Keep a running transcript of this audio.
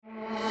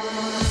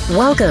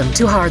Welcome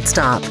to Hard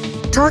Stop,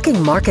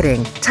 talking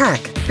marketing,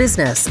 tech,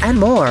 business, and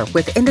more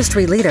with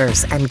industry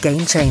leaders and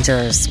game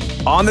changers.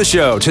 On the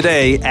show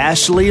today,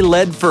 Ashley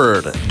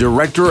Ledford,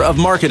 Director of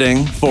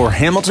Marketing for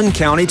Hamilton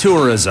County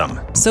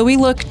Tourism. So we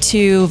look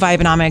to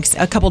Vibenomics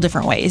a couple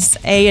different ways.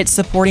 A, it's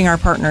supporting our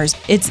partners.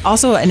 It's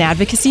also an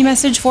advocacy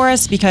message for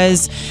us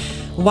because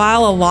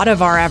while a lot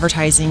of our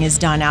advertising is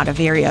done out of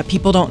area,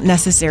 people don't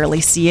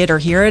necessarily see it or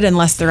hear it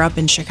unless they're up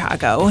in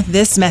Chicago.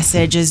 This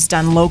message is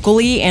done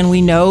locally, and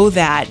we know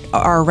that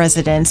our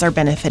residents are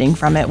benefiting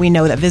from it. We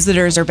know that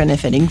visitors are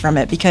benefiting from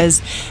it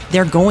because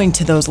they're going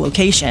to those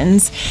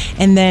locations.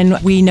 And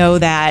then we know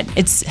that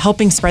it's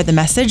helping spread the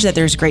message that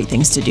there's great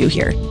things to do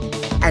here.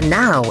 And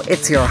now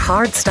it's your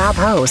Hard Stop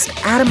host,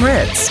 Adam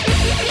Ritz.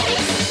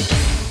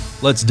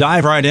 Let's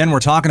dive right in. We're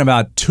talking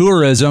about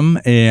tourism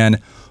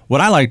and what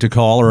I like to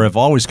call, or have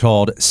always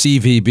called,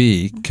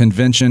 CVB,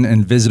 Convention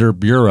and Visitor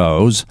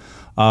Bureaus.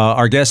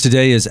 Our guest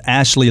today is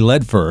Ashley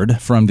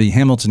Ledford from the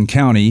Hamilton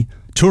County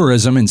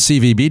Tourism and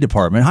CVB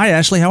Department. Hi,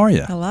 Ashley. How are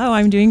you? Hello.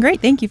 I'm doing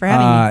great. Thank you for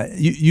having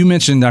me. You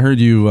mentioned, I heard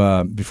you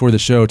before the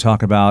show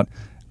talk about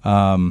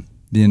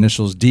the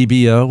initials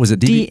DBO. Was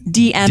it DMO?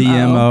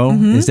 DMO.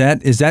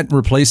 Mm-hmm. Is that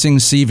replacing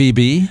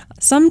CVB?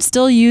 Some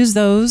still use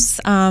those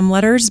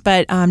letters,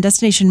 but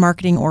Destination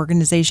Marketing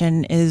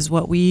Organization is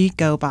what we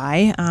go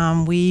by.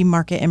 We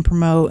market and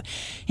promote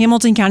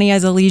Hamilton County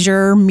as a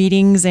leisure,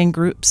 meetings, and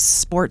groups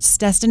sports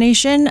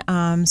destination.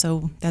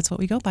 So that's what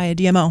we go by, a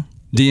DMO.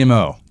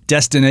 DMO.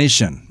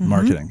 Destination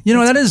marketing. You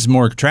know, that is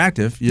more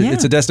attractive.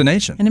 It's a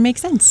destination. And it makes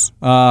sense.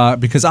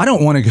 Because I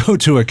don't want to go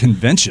to a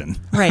convention.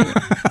 Right.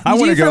 I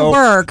want to go for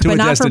work, to but a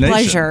not for destination.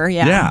 pleasure.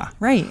 Yeah.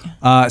 Right.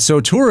 So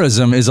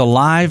tourism is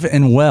alive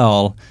and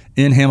well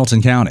in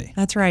Hamilton County.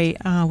 That's right.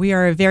 We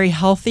are a very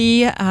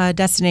healthy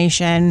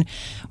destination.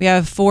 We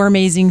have 4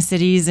 amazing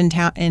cities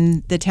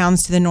in the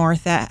towns to the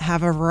north that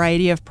have a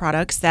variety of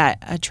products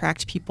that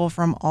attract people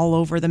from all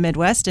over the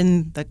Midwest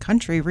and the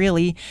country,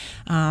 really.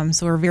 So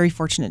we're very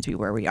fortunate to be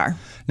where we are.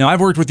 Now,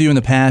 I've worked with you in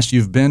the past.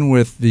 You've been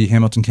with the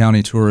Hamilton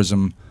County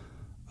Tourism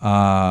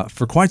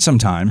for quite some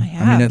time. I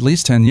mean, at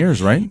least 10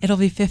 years, right? It'll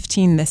be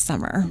 15 this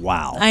summer.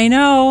 Wow. I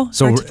know.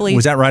 So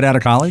was that right out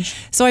of college?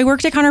 So I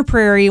worked at Conner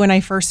Prairie when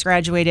I first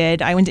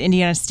graduated. I went to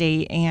Indiana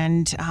State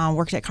and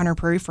worked at Conner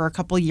Prairie for a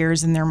couple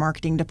years in their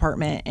marketing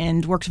department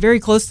and worked very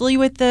closely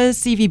with the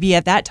CVB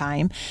at that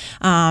time.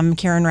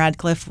 Karen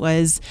Radcliffe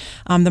was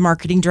the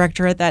marketing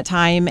director at that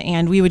time,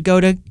 and we would go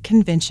to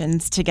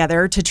conventions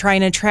together to try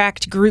and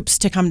attract groups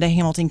to come to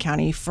Hamilton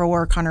County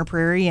for Conner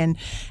Prairie. And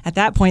at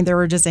that point, there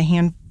were just a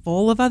handful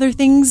of other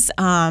things.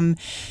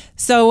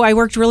 So I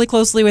worked really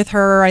closely with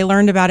her. I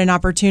learned about an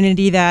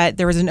opportunity that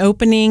there was an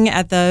opening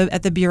at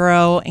the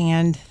Bureau,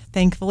 and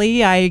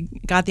thankfully I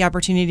got the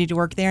opportunity to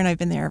work there, and I've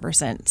been there ever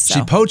since. So.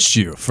 She poached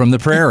you from the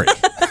prairie.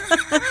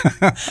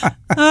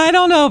 I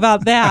don't know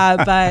about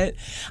that, but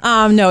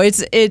no,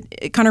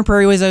 Conner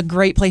Prairie was a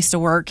great place to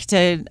work.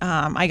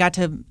 I got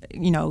to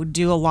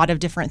do a lot of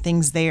different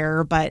things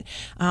there, but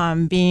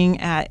being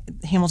at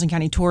Hamilton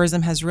County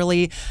Tourism has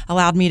really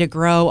allowed me to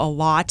grow a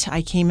lot.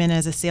 I came in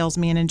as a sales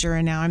manager,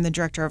 and now I'm the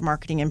director of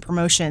marketing and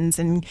promotions,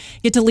 and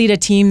get to lead a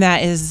team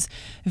that is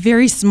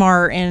very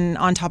smart and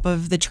on top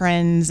of the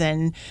trends,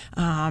 and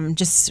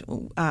just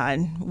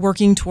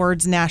working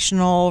towards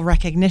national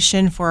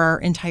recognition for our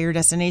entire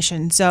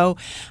destination. So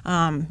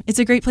it's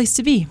a great place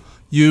to be.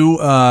 You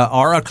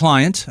are a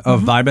client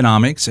of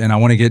Vibenomics, and I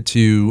want to get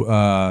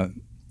to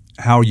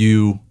how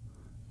you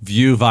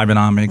view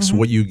Vibenomics,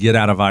 what you get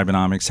out of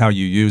Vibenomics, how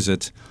you use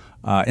it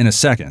in a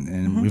second.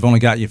 And we've only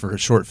got you for a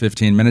short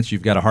 15 minutes.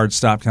 You've got a hard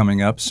stop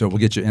coming up, so we'll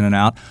get you in and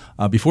out.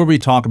 Before we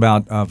talk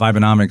about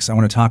Vibenomics, I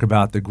want to talk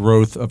about the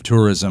growth of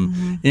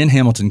tourism in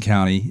Hamilton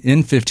County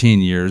in 15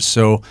 years.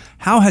 So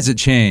how has it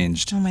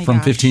changed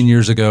from 15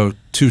 years ago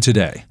to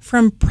today?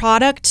 From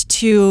product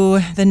to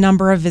the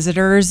number of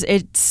visitors,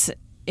 it's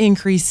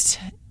increased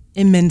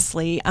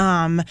immensely.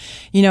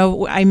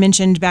 I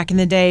mentioned back in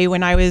the day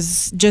when I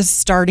was just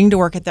starting to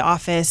work at the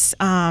office,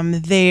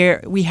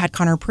 we had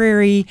Conner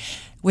Prairie.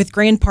 With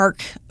Grand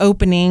Park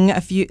opening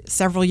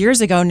several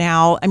years ago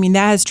now, I mean,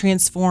 that has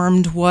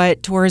transformed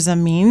what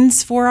tourism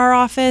means for our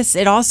office.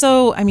 It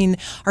also,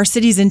 our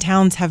cities and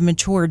towns have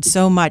matured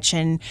so much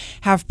and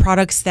have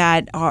products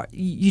that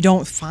you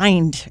don't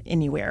find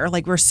anywhere.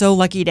 Like, we're so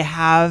lucky to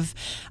have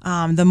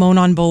the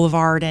Monon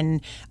Boulevard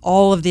and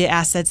all of the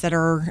assets that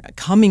are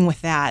coming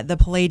with that. The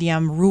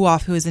Palladium,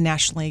 Ruoff, who is a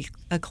nationally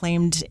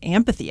acclaimed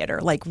amphitheater.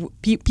 Like,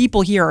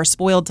 people here are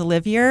spoiled to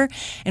live here,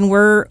 and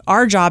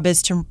our job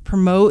is to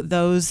promote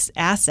those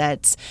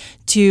assets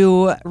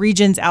to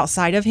regions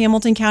outside of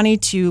Hamilton County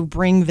to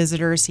bring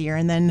visitors here,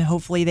 and then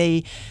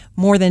hopefully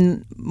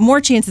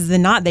more chances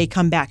than not they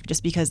come back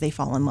just because they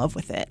fall in love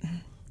with it.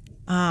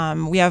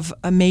 We have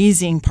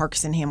amazing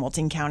parks in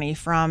Hamilton County,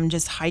 from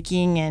just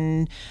hiking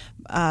and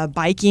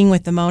biking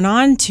with the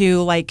Monon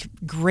to like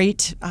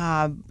great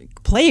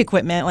play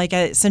equipment like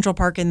at Central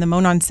Park in the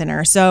Monon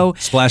Center. So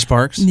splash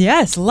parks?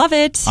 Yes, love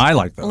it. I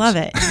like those. Love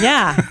it.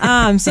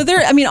 Yeah. So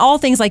there, all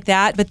things like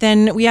that. But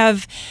then we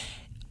have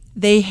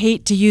they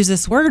hate to use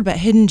this word, but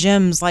hidden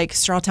gems like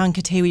Strawtown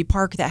Katawi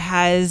Park that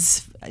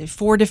has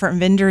 4 different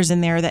vendors in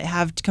there that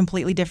have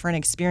completely different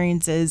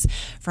experiences,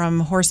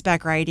 from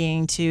horseback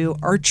riding to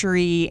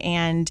archery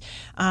and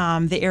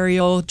the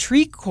aerial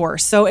tree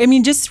course. So, I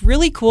mean, just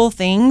really cool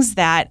things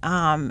that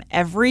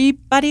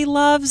everybody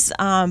loves.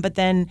 But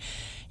then,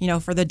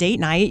 for the date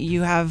night,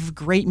 you have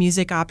great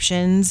music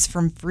options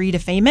from free to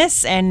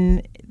famous,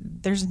 and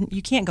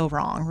you can't go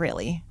wrong,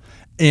 really.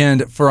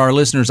 And for our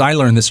listeners, I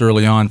learned this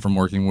early on from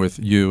working with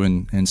you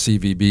and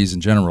CVBs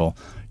in general.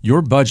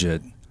 Your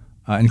budget,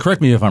 and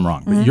correct me if I'm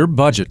wrong, but your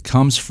budget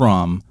comes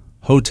from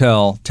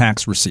hotel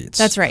tax receipts.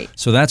 That's right.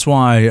 So that's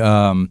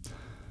why,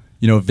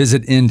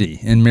 Visit Indy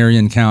in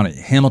Marion County,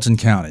 Hamilton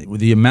County,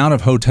 with the amount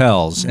of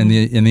hotels and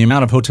the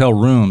amount of hotel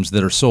rooms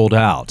that are sold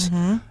out,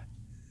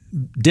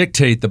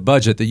 dictate the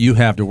budget that you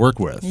have to work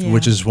with,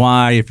 which is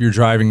why if you're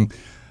driving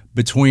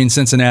between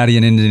Cincinnati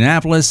and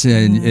Indianapolis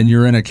and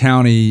you're in a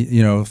county,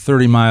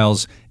 30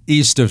 miles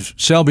east of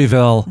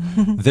Shelbyville,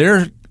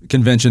 their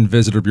convention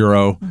visitor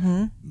bureau,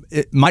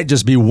 it might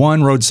just be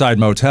one roadside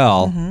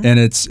motel,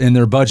 and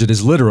their budget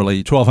is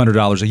literally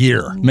 $1,200 a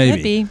year, maybe.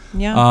 Could be,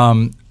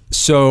 yeah.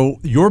 So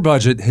your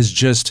budget has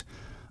just,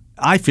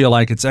 I feel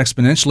like it's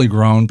exponentially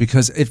grown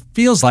because it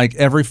feels like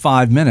every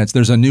 5 minutes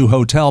there's a new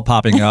hotel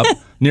popping up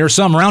near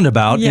some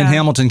roundabout in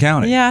Hamilton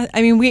County. Yeah,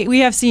 I mean, we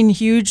have seen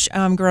huge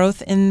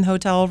growth in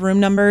hotel room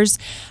numbers,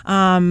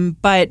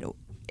 but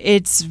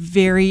it's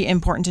very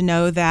important to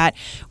know that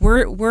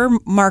we're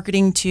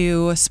marketing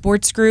to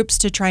sports groups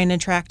to try and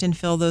attract and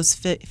fill those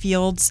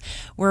fields.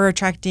 We're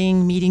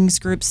attracting meetings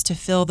groups to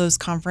fill those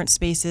conference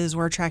spaces.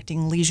 We're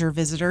attracting leisure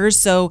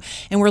visitors.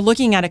 And we're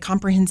looking at a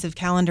comprehensive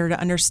calendar to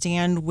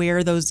understand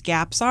where those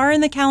gaps are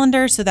in the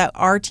calendar so that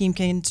our team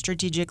can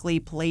strategically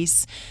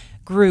place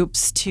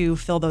groups to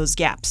fill those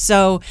gaps.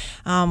 So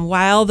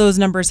while those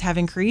numbers have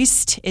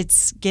increased,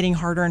 it's getting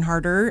harder and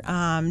harder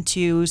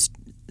to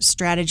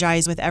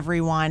strategize with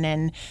everyone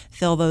and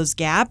fill those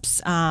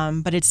gaps.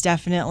 But it's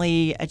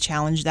definitely a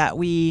challenge that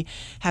we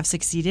have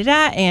succeeded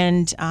at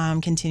and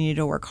continue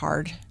to work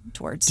hard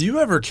towards. Do you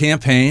ever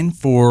campaign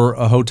for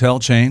a hotel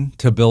chain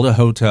to build a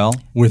hotel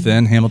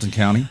within Hamilton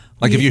County?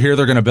 Like if you hear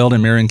they're going to build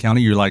in Marion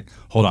County, you're like,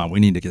 hold on, we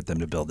need to get them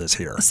to build this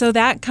here. So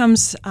that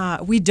comes,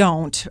 we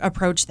don't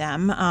approach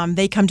them.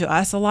 They come to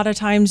us a lot of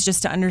times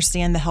just to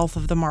understand the health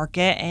of the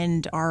market.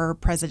 And our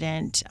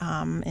president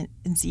and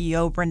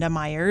CEO, Brenda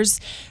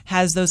Myers,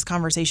 has those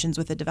conversations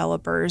with the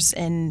developers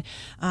and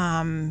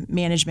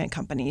management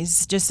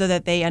companies just so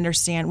that they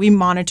understand. We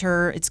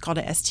monitor, it's called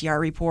a STR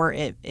report.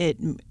 It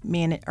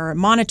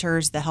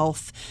monitors the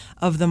health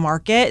of the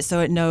market. So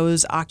it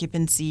knows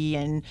occupancy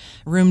and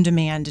room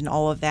demand and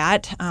all of that.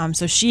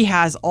 So she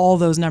has all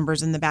those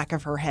numbers in the back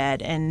of her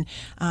head and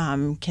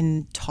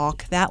can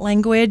talk that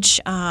language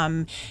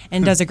and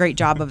does a great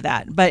job of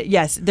that. But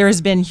yes, there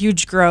has been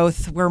huge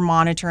growth. We're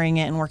monitoring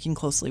it and working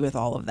closely with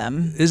all of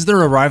them. Is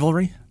there a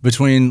rivalry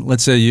between,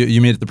 let's say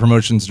you meet the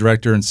promotions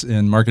director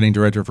and marketing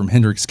director from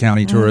Hendricks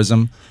County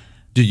Tourism?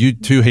 Do you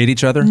two hate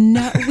each other?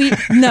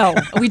 No,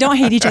 we don't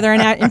hate each other.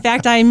 And in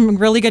fact, I'm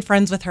really good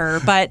friends with her.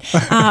 But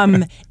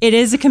it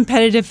is a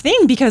competitive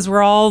thing because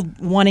we're all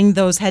wanting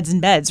those heads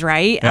and beds,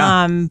 right?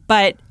 Yeah.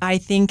 But I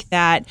think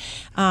that,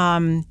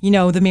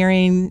 the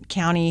Marion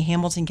County,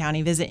 Hamilton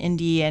County, Visit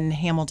Indy, and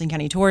Hamilton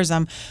County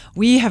Tourism,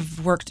 we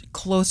have worked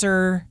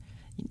closer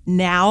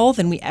now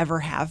than we ever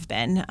have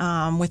been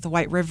with the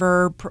White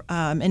River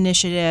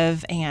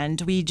initiative,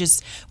 and we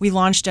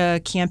launched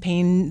a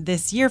campaign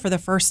this year for the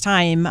first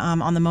time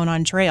on the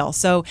Monon Trail.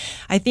 So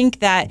I think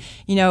that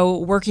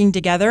working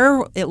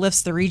together, it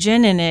lifts the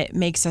region and it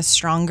makes us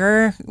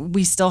stronger.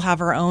 We still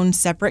have our own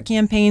separate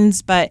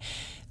campaigns, but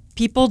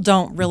people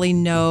don't really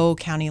know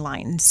county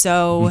line.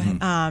 So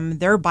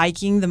they're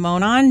biking the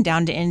Monon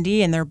down to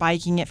Indy, and they're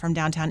biking it from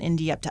downtown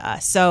Indy up to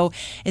us. So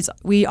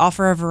we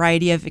offer a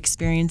variety of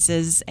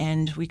experiences,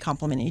 and we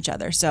complement each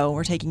other. So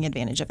we're taking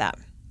advantage of that.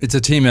 It's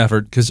a team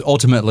effort because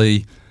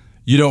ultimately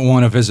you don't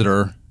want a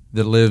visitor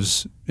that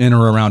lives in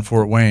or around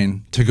Fort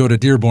Wayne to go to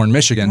Dearborn,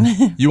 Michigan.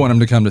 You want them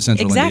to come to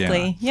Central Indiana.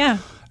 Exactly, yeah.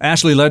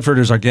 Ashley Ledford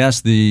is our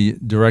guest, the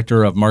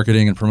Director of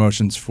Marketing and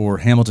Promotions for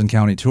Hamilton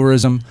County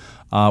Tourism.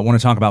 I want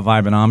to talk about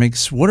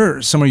Vibenomics. What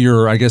are some of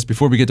your, I guess,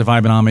 before we get to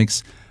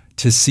Vibenomics,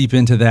 to seep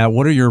into that,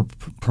 what are your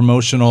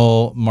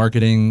promotional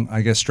marketing,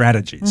 I guess,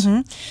 strategies?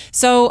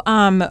 So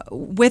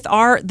with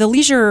the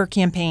leisure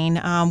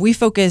campaign, we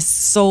focus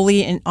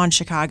solely on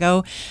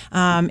Chicago.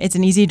 It's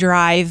an easy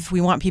drive.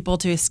 We want people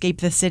to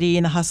escape the city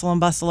and the hustle and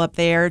bustle up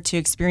there to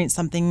experience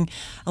something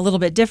a little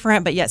bit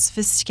different, but yet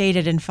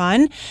sophisticated and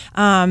fun.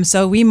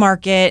 So we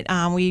market.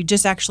 We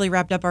just actually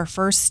wrapped up our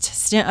first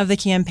stint of the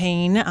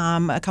campaign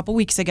a couple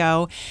weeks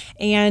ago,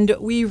 and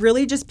we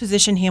really just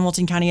position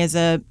Hamilton County as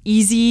a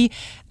easy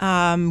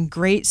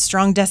great,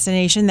 strong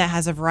destination that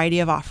has a variety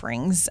of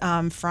offerings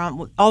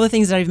from all the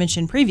things that I've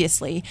mentioned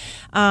previously.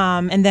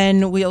 And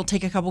then we'll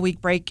take a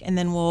couple-week break, and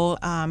then we'll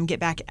get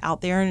back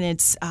out there. And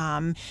it's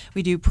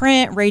we do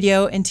print,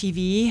 radio, and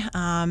TV,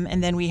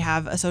 and then we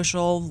have a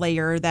social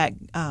layer that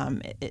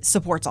it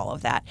supports all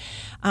of that.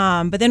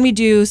 But then we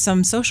do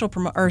some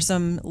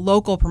some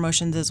local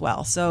promotions as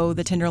well. So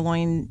the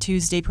Tenderloin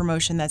Tuesday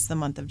promotion, that's the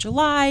month of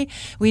July.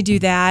 We do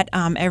that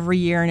every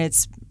year, and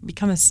it's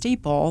become a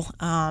staple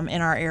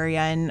in our area,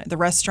 and the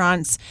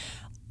restaurants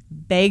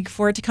beg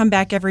for it to come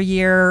back every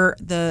year.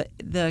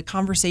 The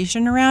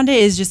conversation around it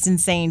is just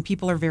insane.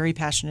 People are very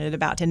passionate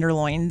about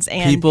tenderloins,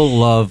 and people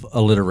love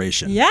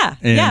alliteration. Yeah,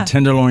 and yeah.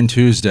 Tenderloin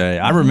Tuesday.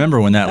 I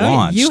remember when that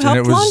launched. You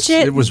helped launch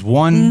it. It was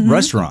one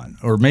restaurant,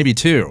 or maybe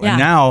two, Yeah. and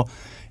now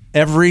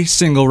every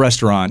single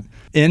restaurant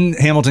in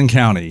Hamilton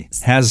County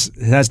has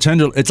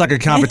it's like a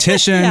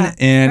competition, Yeah,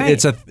 and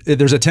right.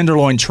 there's a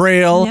tenderloin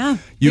trail. Yeah.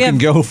 You We can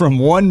have- go from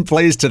one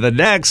place to the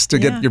next to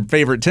Yeah. get your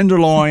favorite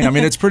tenderloin. I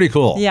mean, it's pretty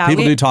cool. Yeah,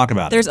 People do talk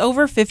about it. There's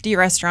over 50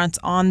 restaurants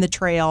on the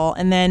trail,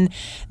 and then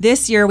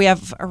this year we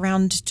have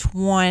around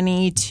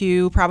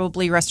 22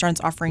 probably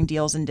restaurants offering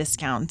deals and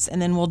discounts. And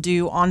then we'll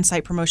do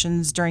on-site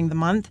promotions during the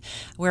month,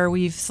 where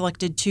we've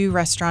selected 2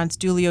 restaurants,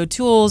 Dooley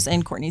O'Toole's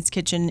and Courtney's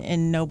Kitchen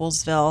in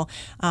Noblesville,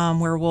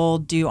 where we'll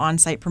do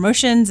on-site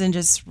promotions and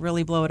just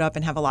really blow it up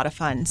and have a lot of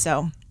fun.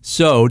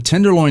 So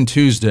Tenderloin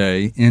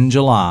Tuesday in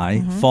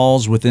July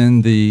falls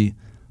within the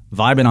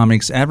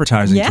Vibenomics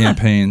advertising Yeah.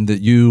 campaign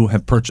that you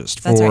have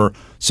purchased That's for right.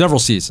 several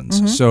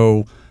seasons.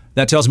 So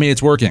that tells me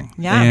it's working.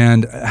 Yeah.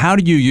 And how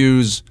do you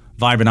use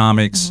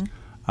Vibenomics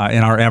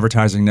in our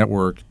advertising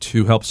network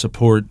to help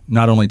support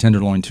not only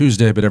Tenderloin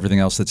Tuesday, but everything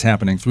else that's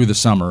happening through the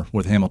summer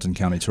with Hamilton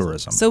County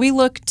tourism? So we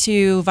look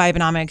to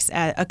Vibenomics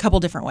at a couple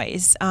different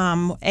ways.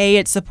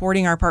 It's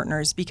supporting our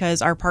partners,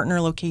 because our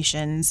partner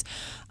locations,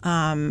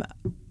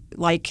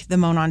 like the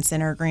Monon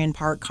Center, Grand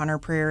Park, Conner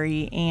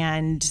Prairie,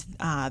 and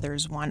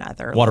there's one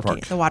other. Water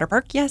Park. The Water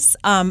Park, yes.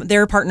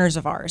 They're partners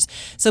of ours.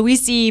 So we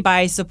see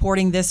by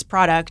supporting this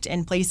product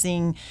and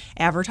placing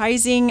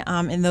advertising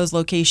in those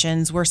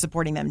locations, we're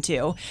supporting them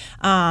too.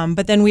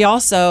 But then we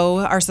also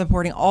are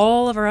supporting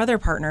all of our other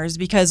partners,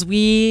 because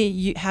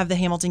we have the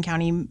Hamilton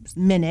County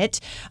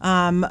Minute,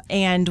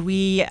 and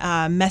we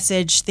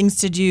message things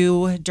to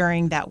do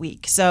during that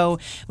week. So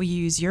we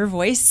use your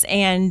voice,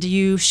 and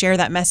you share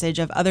that message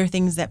of other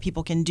things that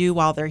people can do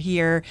while they're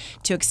here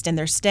to extend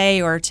their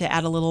stay or to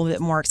add a little bit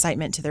more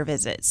excitement to their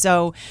visit.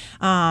 So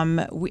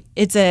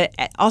it's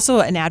also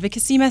an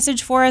advocacy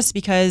message for us,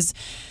 because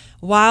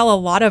while a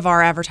lot of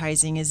our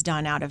advertising is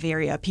done out of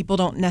area, people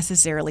don't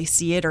necessarily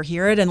see it or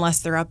hear it unless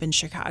they're up in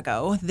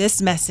Chicago.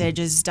 This message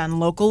is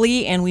done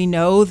locally, and we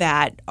know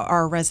that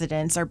our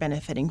residents are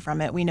benefiting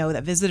from it. We know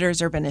that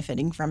visitors are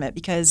benefiting from it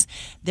because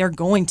they're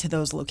going to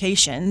those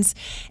locations.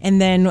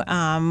 And then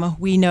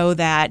we know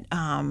that,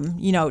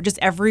 just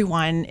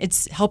everyone,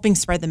 it's helping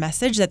spread the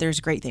message that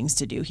there's great things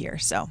to do here.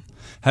 So,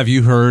 Have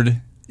you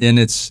heard in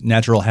its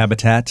natural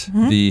habitat,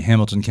 the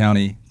Hamilton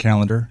County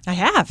calendar? I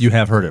have. You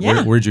have heard it.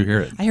 Yeah. Where'd you hear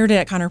it? I heard it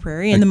at Conner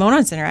Prairie in the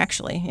Monon Center,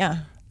 actually.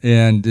 Yeah.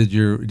 And did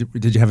you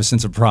have a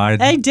sense of pride?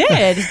 I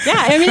did. Yeah.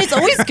 I mean, it's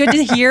always good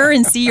to hear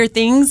and see your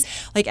things.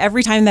 Like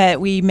every time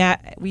that we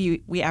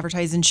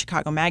advertise in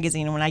Chicago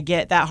Magazine, and when I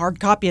get that hard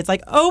copy, it's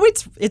like, oh,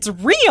 it's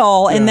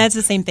real. And that's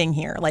the same thing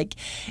here. Like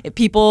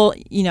people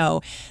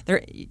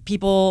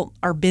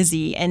are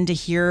busy, and to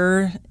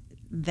hear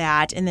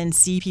that and then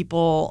see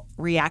people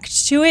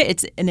react to it,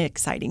 it's an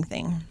exciting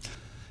thing.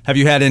 Have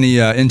you had any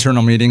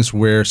internal meetings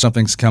where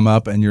something's come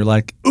up and you're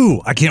like,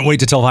 ooh, I can't wait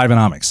to tell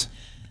Vibenomics?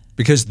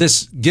 Because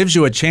this gives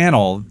you a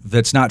channel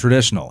that's not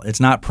traditional. It's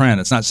not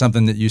print. It's not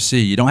something that you see.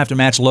 You don't have to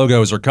match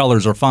logos or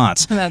colors or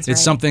fonts. That's It's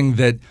right. something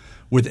that,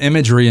 with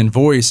imagery and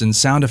voice and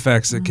sound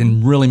effects, that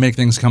can really make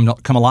things come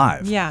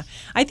alive. Yeah,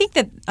 I think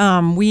that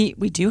we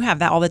do have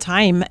that all the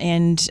time,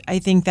 and I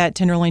think that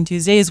Tenderloin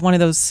Tuesday is one of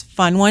those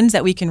fun ones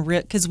that we can,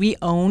 because we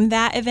own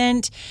that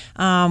event,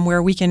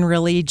 where we can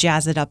really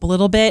jazz it up a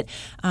little bit.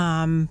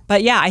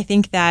 But yeah, I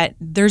think that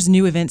there's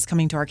new events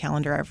coming to our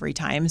calendar every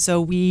time,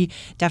 so we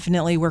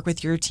definitely work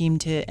with your team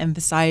to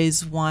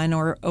emphasize one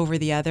or over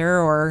the other,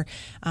 or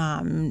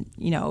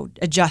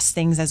adjust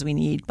things as we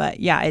need.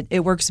 But yeah,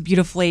 it works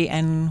beautifully,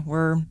 and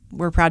we're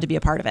proud to be a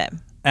part of it.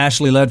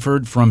 Ashley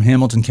Ledford from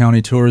Hamilton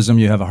County Tourism,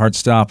 you have a hard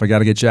stop. I got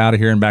to get you out of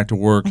here and back to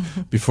work.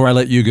 Before I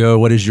let you go,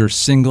 what is your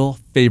single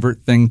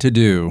favorite thing to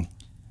do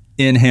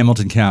in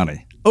Hamilton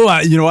County? Oh,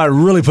 I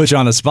really put you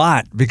on the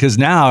spot, because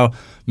now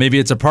maybe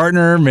it's a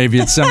partner, maybe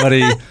it's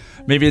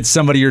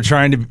somebody, you're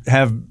trying to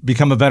have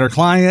become a better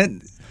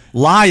client.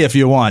 Lie if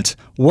you want.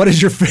 What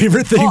is your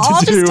favorite thing Well, I'll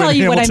to do just tell in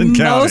you what Hamilton I'm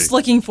County? most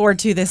looking forward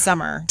to this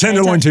summer.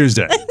 Tenderloin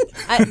Tuesday.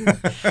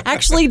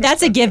 Actually,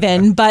 that's a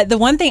given. But the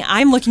one thing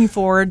I'm looking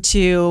forward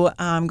to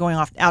going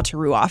out to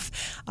Ruoff.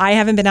 I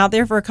haven't been out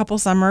there for a couple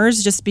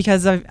summers just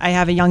because I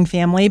have a young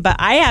family. But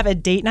I have a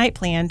date night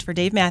planned for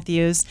Dave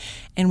Matthews,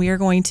 and we are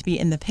going to be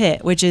in the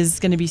pit, which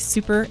is going to be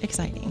super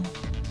exciting.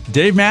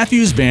 Dave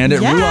Matthews Band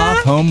at Yeah.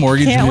 Ruoff Home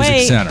Mortgage Can't Music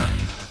wait. Center.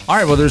 All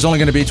right, well, there's only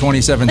going to be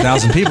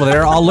 27,000 people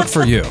there. I'll look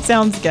for you.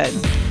 Sounds good.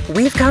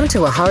 We've come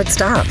to a hard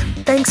stop.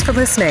 Thanks for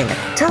listening.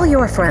 Tell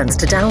your friends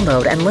to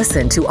download and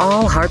listen to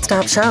all Hard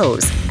Stop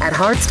shows at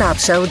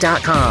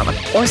hardstopshow.com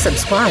or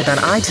subscribe on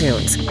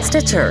iTunes,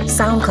 Stitcher,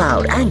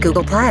 SoundCloud, and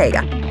Google Play.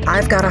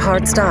 I've got a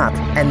hard stop,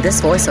 and this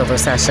voiceover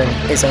session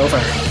is over.